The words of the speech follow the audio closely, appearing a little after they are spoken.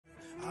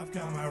I've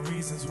got my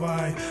reasons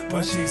why,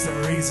 but she's the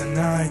reason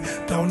I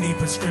don't need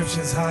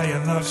prescriptions. Higher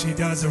love, she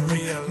doesn't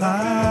realize.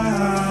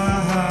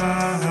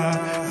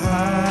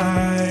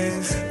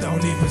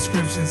 Don't need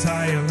prescriptions.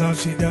 Higher love,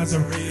 she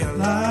doesn't realize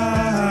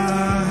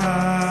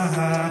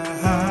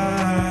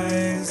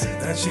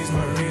that she's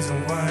my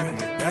reason why.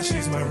 That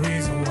she's my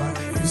reason why.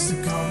 Used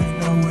to call me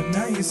no one,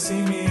 now you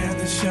see me at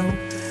the show,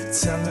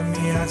 telling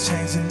me I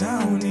changed and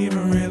I don't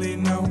even really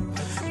know.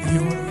 You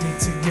and me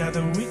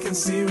together, we can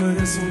see where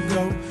this will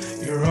go.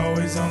 You're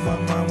always on my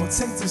mind, we'll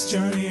take this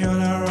journey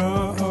on our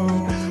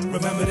own.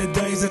 Remember the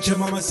days that you're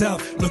by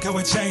myself. Look how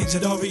it changed,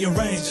 it all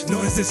rearranged. No,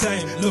 it's the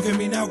same. Look at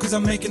me now, cause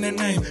I'm making a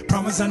name.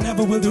 Promise I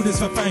never will do this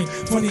for fame.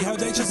 Funny how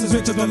they just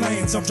switch to the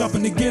lanes. I'm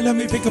dropping the gear, let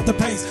me pick up the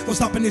pace. No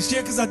stopping this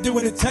year, cause I do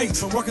what it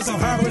takes. I'm working so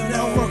hard, but I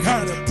don't work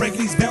harder. Break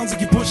these bounds and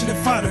keep pushing it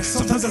farther.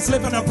 Sometimes I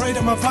slip and I pray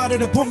to my father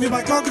to pull me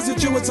back on, cause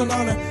with you it's an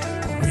honor.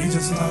 We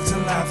just love to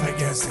laugh, I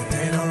guess that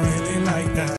they don't really like that.